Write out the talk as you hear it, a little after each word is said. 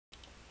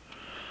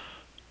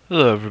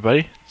Hello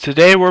everybody,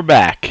 today we're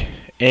back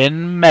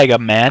in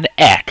Megaman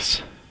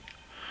X.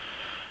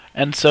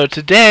 And so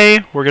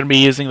today we're going to be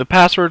using the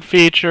password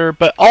feature,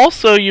 but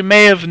also you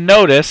may have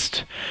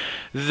noticed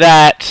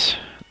that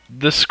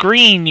the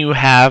screen you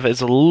have is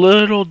a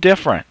little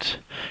different.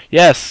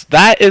 Yes,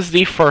 that is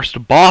the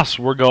first boss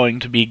we're going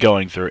to be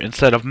going through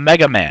instead of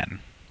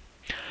Megaman.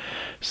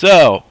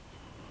 So,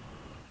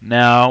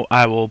 now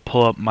I will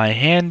pull up my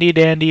handy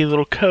dandy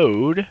little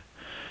code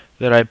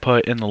that I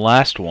put in the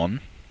last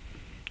one.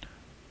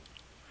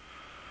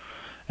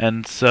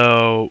 And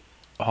so,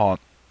 hold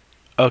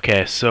on.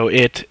 Okay, so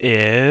it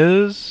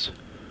is...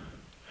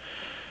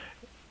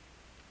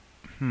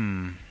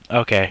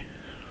 Okay.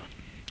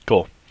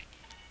 Cool.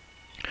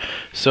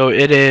 So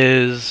it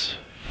is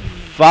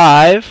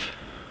 5.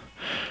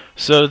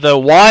 So the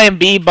Y and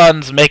B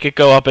buttons make it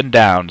go up and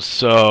down.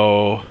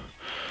 So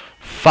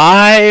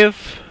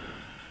 5,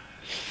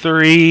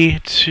 3,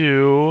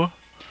 2,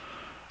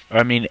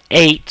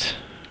 8,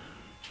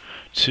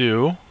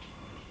 2.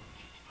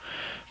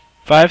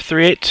 5,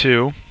 3, 8,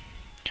 2,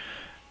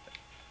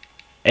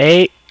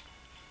 8,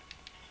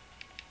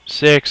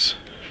 6,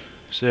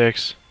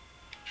 6,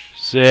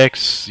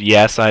 6.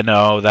 Yes, I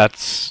know.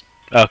 That's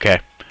okay.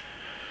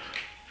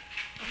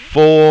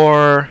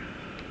 4,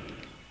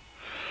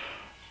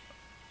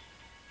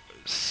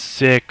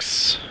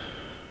 6,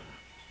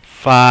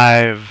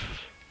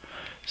 5,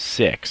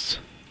 6.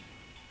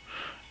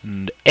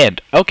 And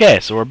end. Okay,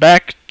 so we're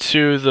back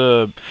to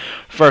the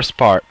first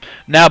part.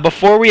 Now,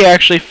 before we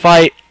actually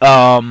fight,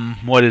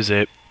 launcch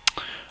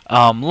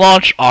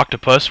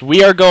octopus,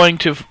 we are going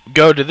to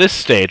go to this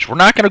stage. We're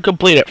not going to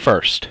complete it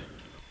first,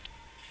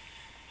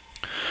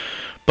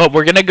 but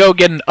we're going to go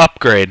get an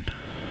upgrade.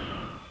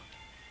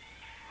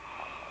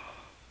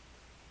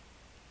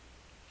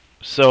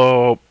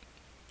 So,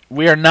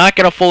 we are not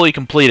going to fully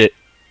complete it.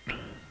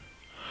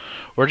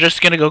 We're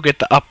just going to go get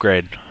the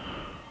upgrade.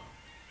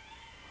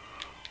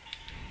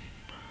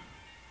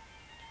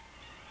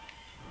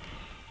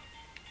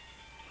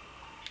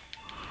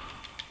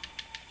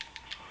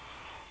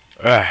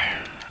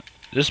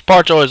 This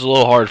part's always a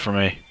little hard for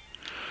me.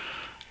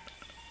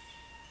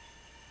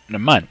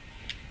 Never mind.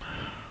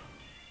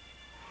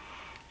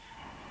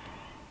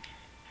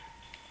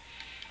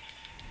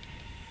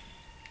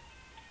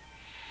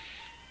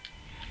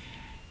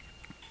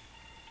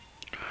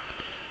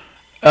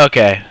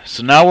 Okay,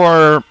 so now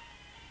we're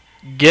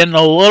getting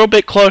a little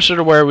bit closer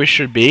to where we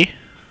should be.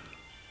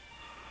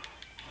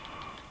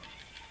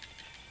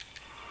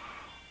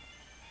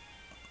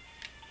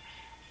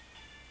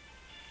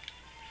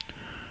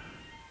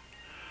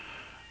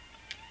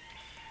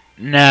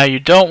 Now, you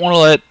don't want to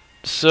let...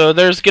 So,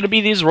 there's going to be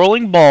these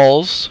rolling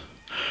balls,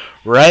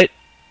 right?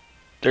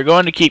 They're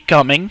going to keep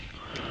coming.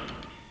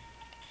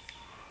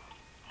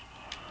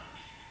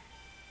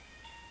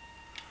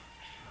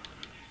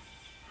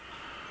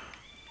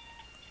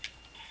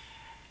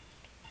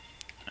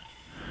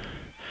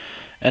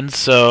 And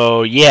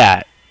so,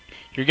 yeah.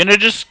 You're going to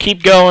just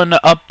keep going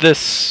up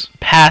this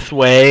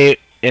pathway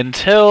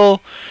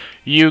until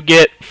you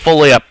get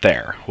fully up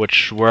there,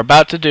 which we're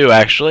about to do,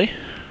 actually.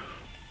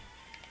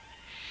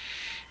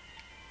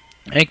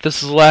 I think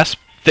this is the last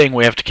thing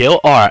we have to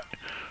kill. Alright.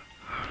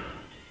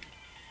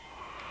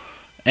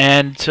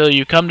 Until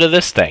you come to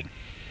this thing.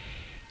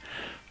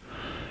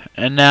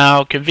 And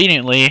now,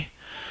 conveniently,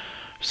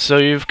 so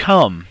you've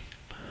come.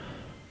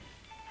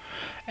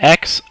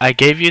 X, I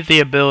gave you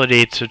the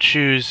ability to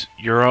choose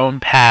your own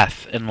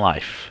path in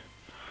life.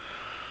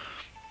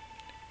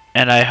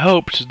 And I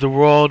hoped the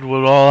world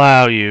would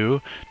allow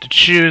you to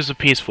choose a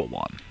peaceful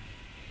one.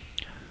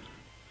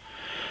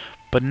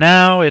 But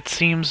now it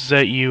seems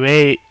that you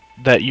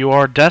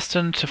are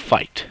destined to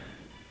fight.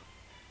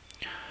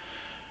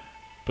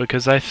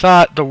 Because I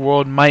thought the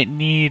world might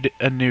need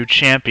a new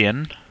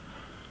champion.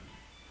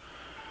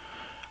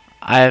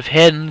 I have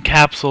hidden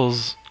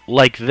capsules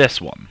like this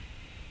one.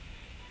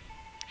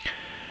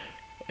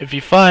 If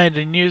you find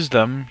and use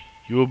them,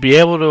 you will be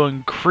able to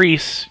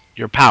increase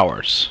your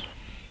powers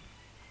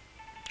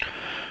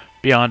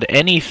beyond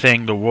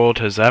anything the world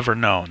has ever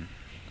known.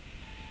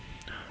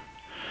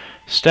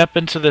 Step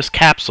into this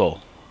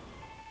capsule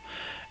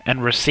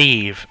and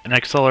receive an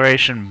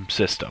acceleration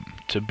system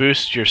to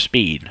boost your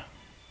speed.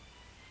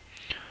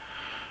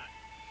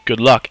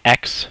 Good luck,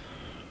 X.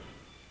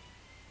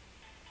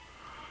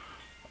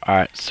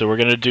 Alright, so we're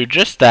going to do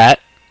just that.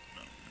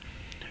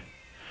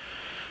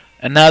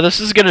 And now this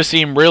is going to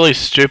seem really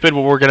stupid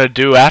what we're going to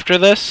do after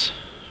this.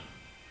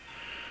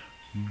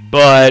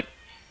 But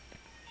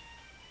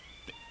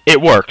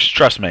it works,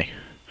 trust me.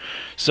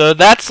 So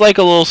that's like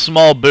a little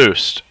small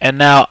boost. And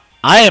now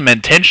I am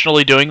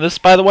intentionally doing this,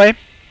 by the way,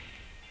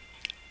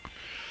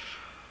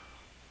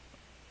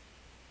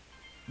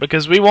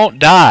 because we won't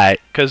die,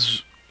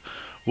 because,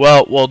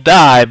 well, we'll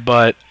die,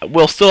 but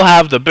we'll still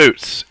have the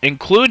boots,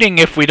 including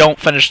if we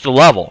don't finish the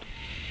level.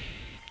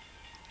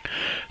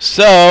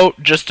 So,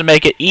 just to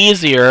make it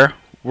easier,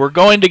 we're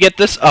going to get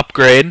this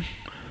upgrade.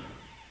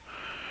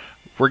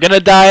 We're going to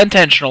die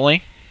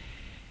intentionally.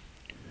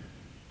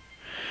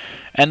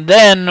 And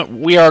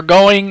then we are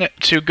going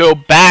to go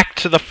back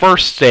to the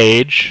first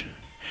stage,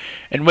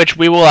 in which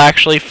we will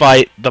actually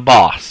fight the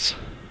boss.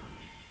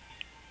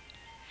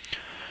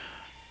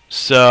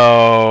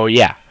 So,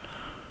 yeah.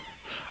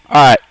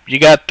 Alright, you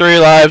got 3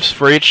 lives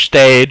for each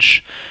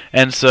stage,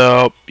 and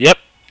so, yep,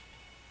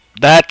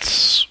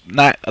 that's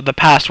not the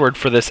password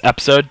for this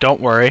episode,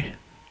 don't worry.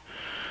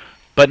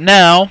 But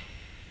now,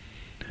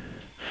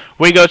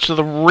 we go to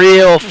the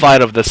real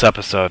fight of this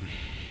episode.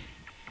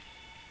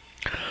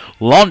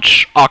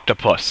 Launch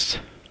Octopus.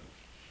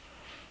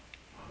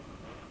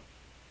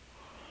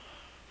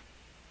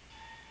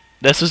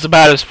 This is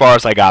about as far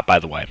as I got, by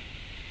the way.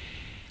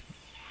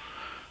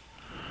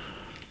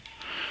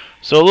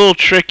 So a little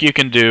trick you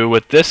can do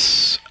with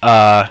this,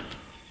 what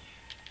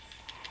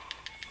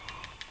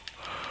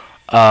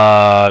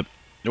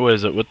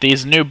is it, with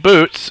these new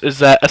boots, is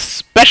that,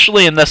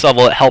 especially in this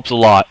level, it helps a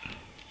lot.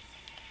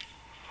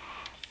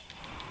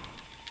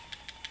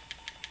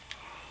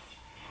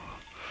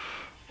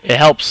 It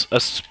helps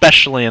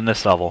especially in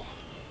this level.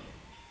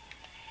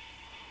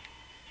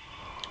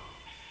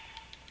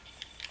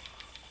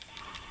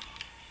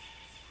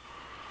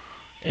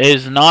 It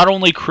is not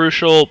only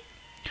crucial,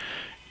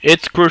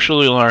 it's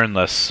crucial you learn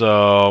this,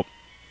 so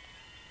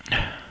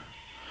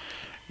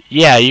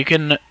yeah, you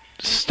can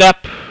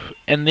step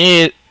in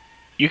the,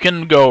 you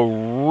can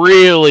go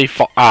really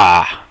far.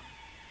 Ah,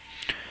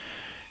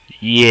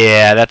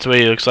 yeah, that's what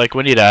he looks like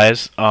when he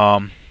dies.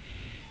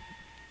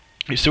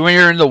 You see, when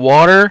you're in the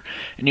water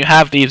and you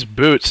have these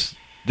boots,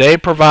 they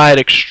provide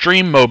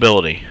extreme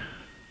mobility.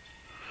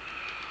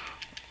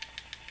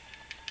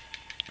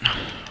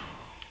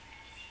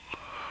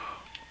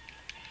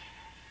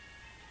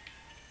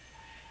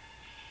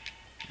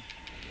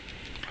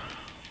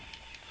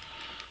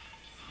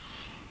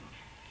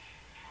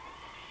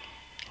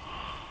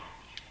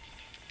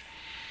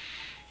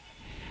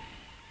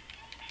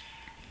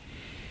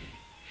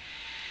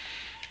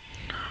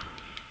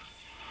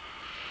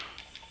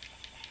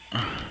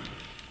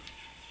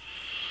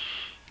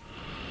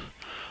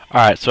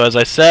 Alright, so as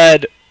I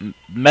said,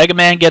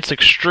 Megaman gets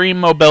extreme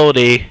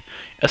mobility,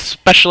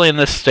 especially in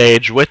this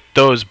stage, with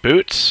those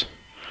boots.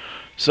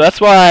 So that's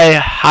why I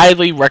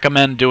highly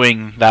recommend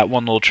doing that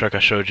one little trick I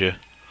showed you.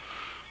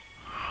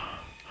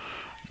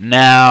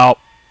 Now,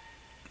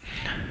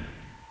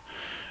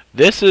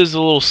 this is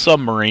a little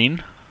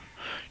submarine.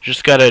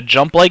 Just gotta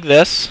jump like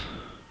this.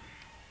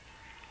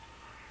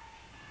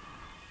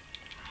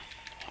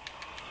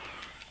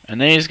 And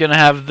then he's gonna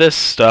have this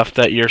stuff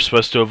that you're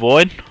supposed to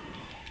avoid.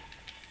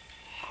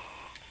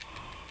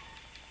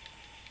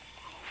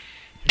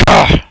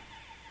 Ugh.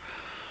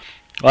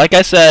 Like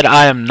I said,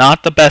 I am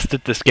not the best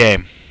at this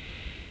game.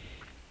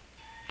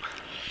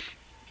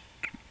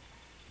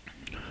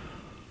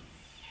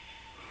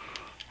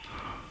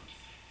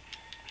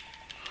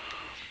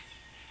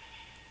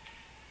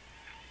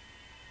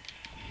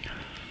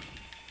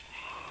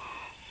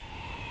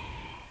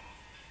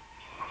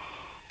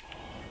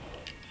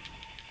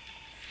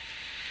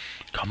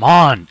 Come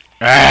on!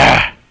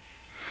 Ah.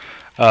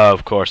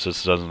 Of course,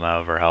 this doesn't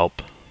ever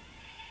help.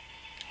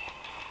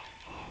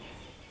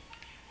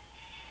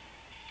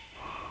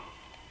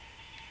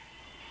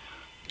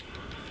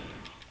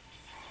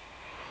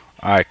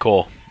 Alright,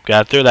 cool.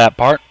 Got through that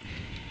part.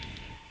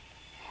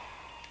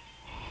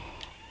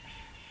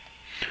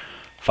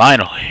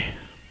 Finally.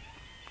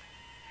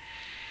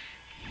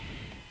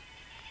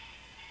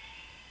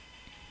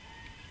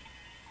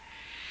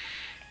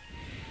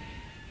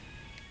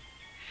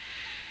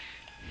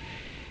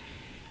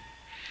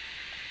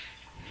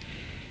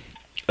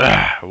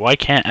 Ugh, why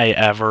can't I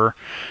ever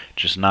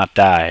just not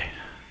die?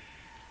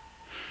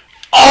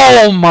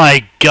 Oh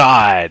my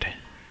god!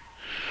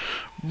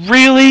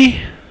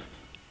 Really?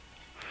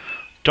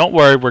 Don't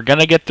worry, we're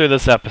gonna get through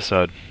this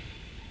episode.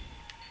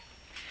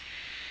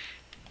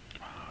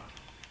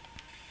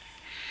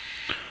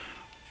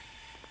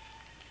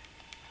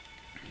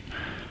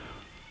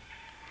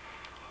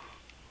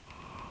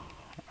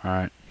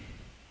 Alright.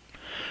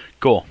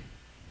 Cool.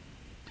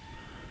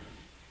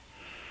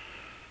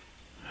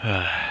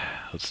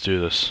 Let's do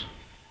this.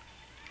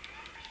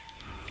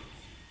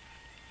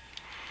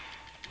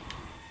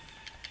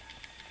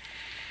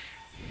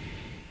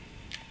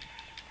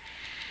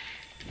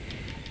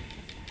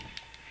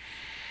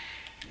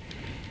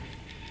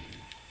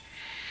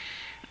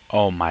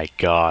 Oh my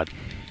god.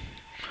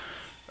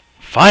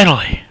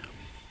 Finally!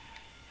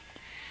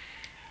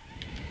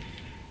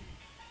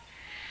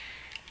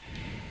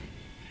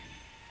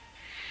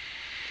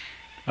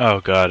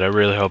 Oh god, I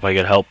really hope I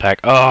get help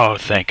pack. Oh,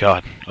 thank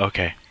god.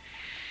 Okay.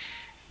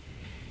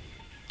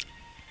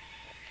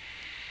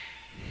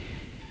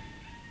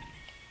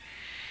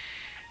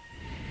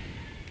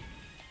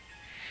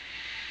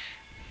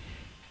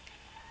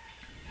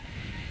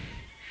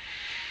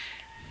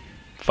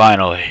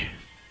 Finally.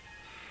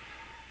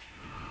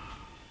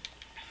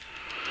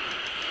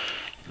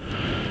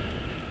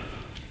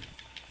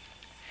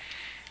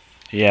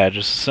 Yeah,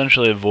 just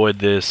essentially avoid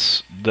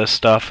this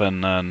stuff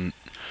and then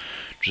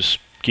just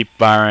keep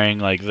firing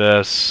like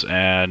this,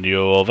 and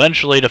you'll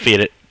eventually defeat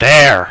it.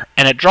 There!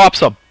 And it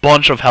drops a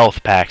bunch of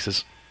health packs,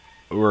 as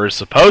we're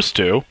supposed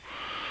to.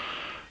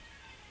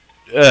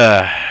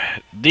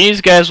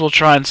 These guys will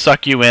try and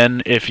suck you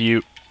in if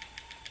you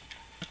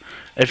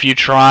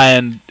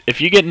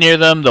get near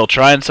them, they'll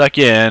try and suck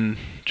you in.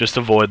 Just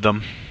avoid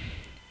them.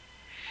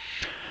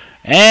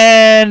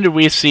 And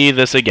we see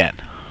this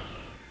again.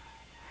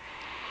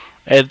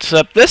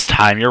 Except this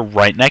time you're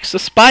right next to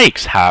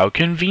spikes. How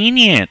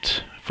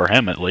convenient. For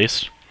him, at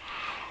least.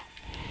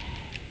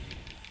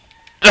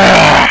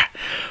 Well,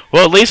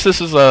 at least this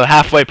is a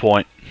halfway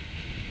point.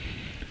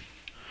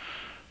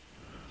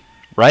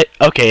 Right?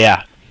 Okay,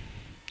 yeah.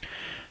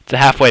 It's a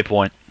halfway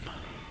point.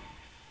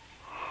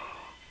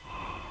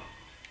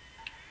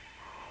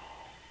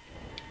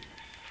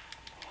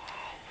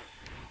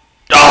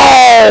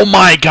 Oh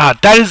my god,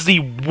 that is the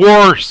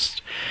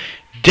worst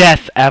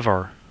death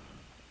ever.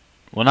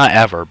 Well, not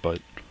ever,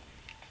 but...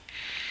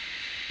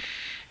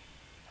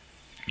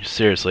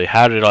 seriously,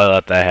 how did I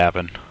let that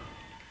happen?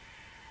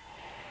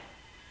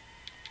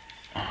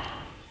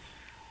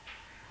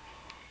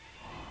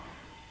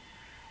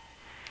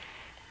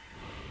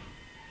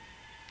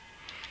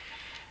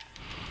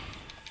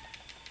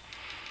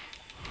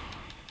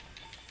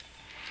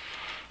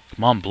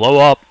 Come on, blow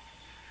up.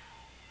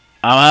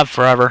 I don't have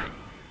forever.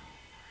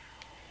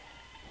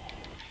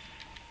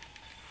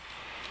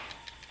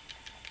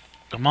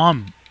 Come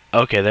on.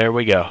 Okay, there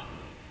we go.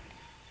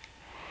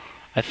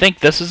 I think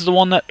this is the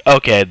one that...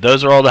 okay,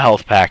 those are all the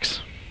health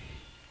packs.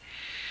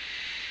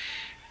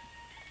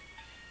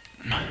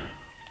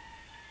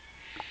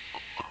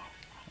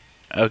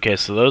 Okay,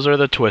 so those are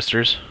the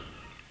twisters.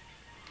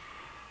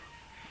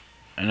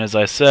 And as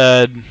I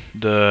said,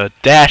 the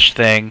dash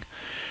thing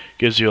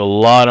gives you a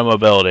lot of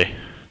mobility.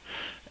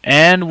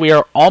 And we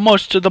are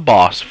almost to the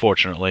boss,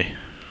 fortunately.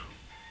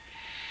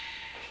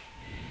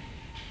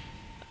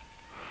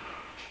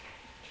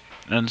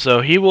 And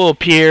so he will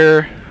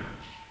appear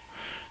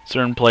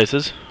certain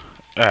places.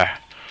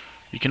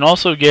 You can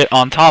also get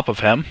on top of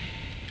him.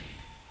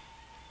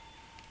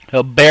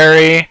 He'll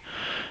bury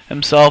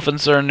himself in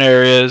certain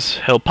areas.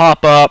 He'll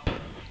pop up.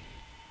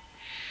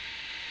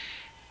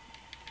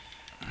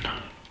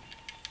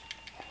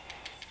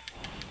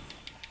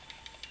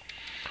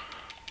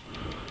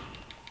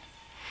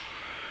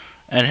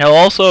 And he'll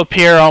also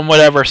appear on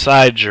whatever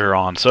side you're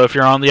on. So if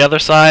you're on the other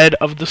side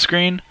of the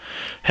screen,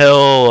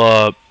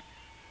 he'll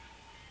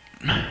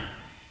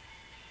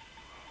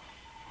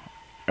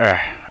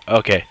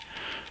okay.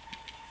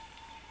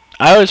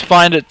 I always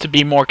find it to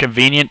be more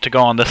convenient to go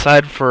on this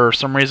side for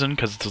some reason,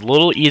 because it's a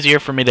little easier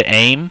for me to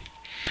aim.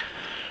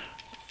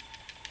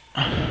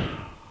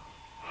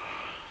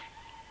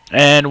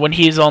 And when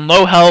he's on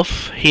low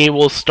health, he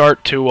will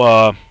start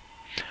to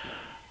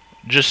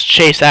just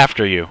chase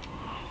after you.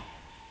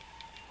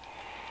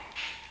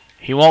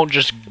 He won't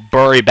just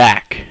bury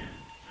back.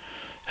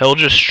 He'll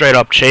just straight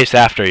up chase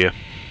after you.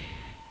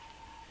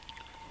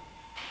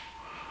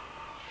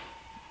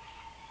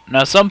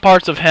 Now, some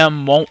parts of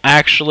him won't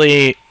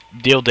actually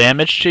deal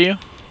damage to you.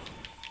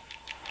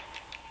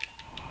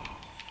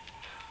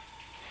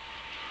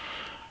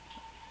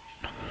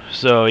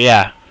 So,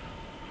 yeah.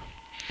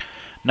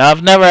 Now,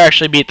 I've never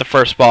actually beat the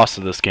first boss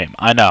of this game.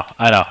 I know.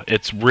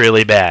 It's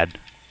really bad.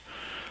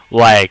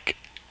 Like,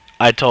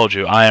 I told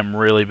you, I am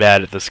really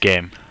bad at this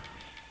game.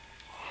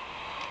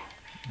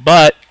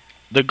 But,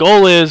 the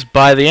goal is,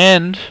 by the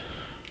end,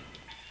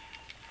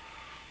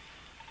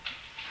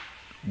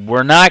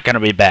 we're not going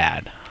to be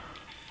bad.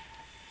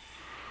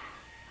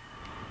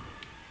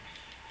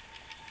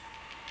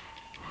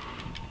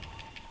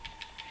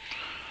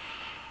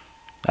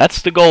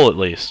 That's the goal, at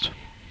least.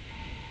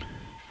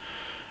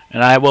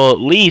 And I will at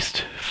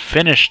least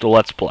finish the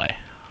Let's Play.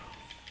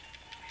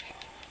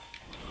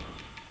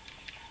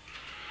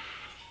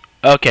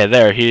 Okay,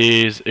 there,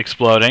 he's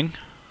exploding.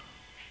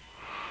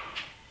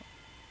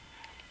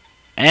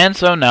 And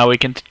so now we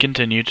can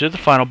continue to the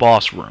final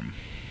boss room.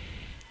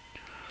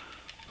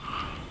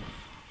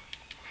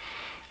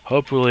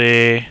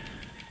 Hopefully,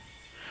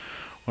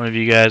 one of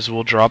you guys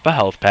will drop a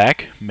health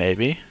pack,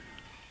 maybe.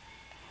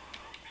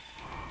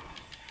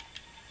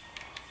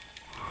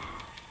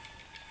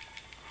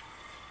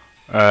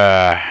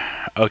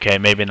 Okay,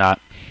 maybe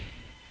not.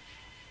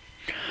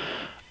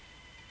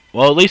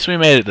 Well, at least we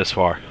made it this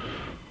far.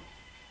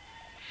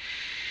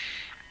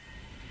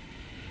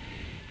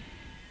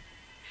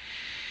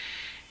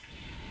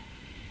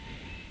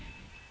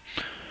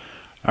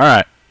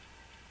 Alright.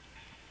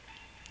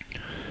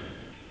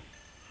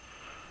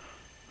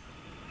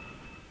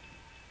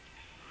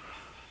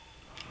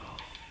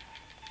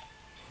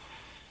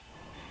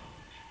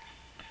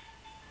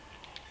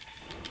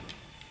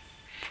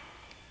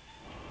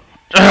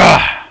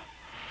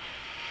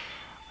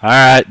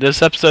 Alright,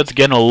 this episode's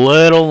getting a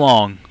little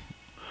long.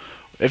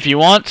 If you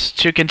want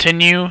to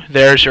continue,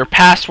 there's your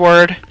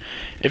password.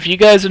 If you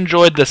guys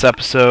enjoyed this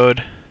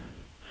episode,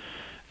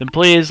 then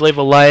please leave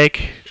a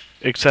like,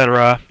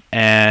 etc.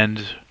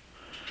 And,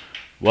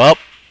 well,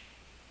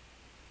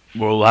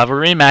 we'll have a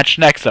rematch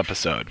next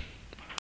episode.